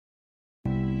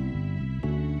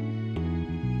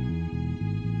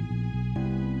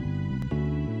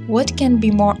What can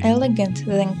be more elegant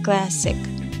than classic?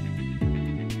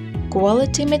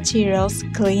 Quality materials,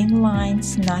 clean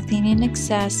lines, nothing in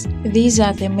excess. These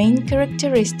are the main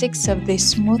characteristics of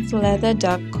this smooth leather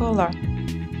dog collar.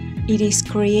 It is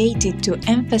created to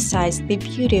emphasize the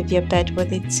beauty of your pet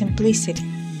with its simplicity.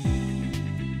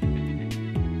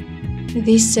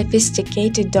 This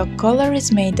sophisticated dog collar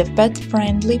is made of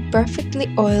pet-friendly,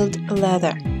 perfectly oiled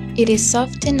leather. It is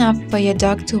soft enough for your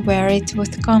dog to wear it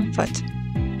with comfort.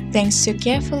 Thanks to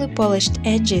carefully polished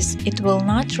edges, it will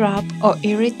not rub or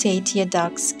irritate your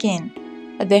dog's skin.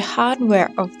 The hardware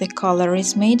of the collar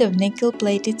is made of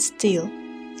nickel-plated steel.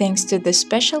 Thanks to the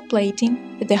special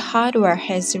plating, the hardware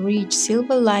has a rich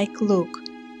silver-like look.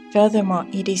 Furthermore,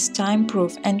 it is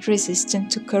time-proof and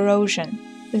resistant to corrosion.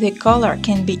 The collar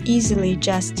can be easily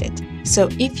adjusted, so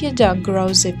if your dog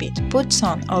grows a bit, puts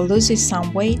on or loses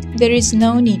some weight, there is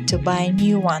no need to buy a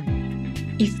new one.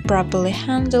 If properly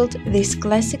handled, this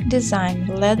classic design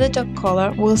leather dog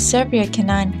collar will serve your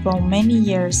canine for many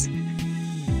years.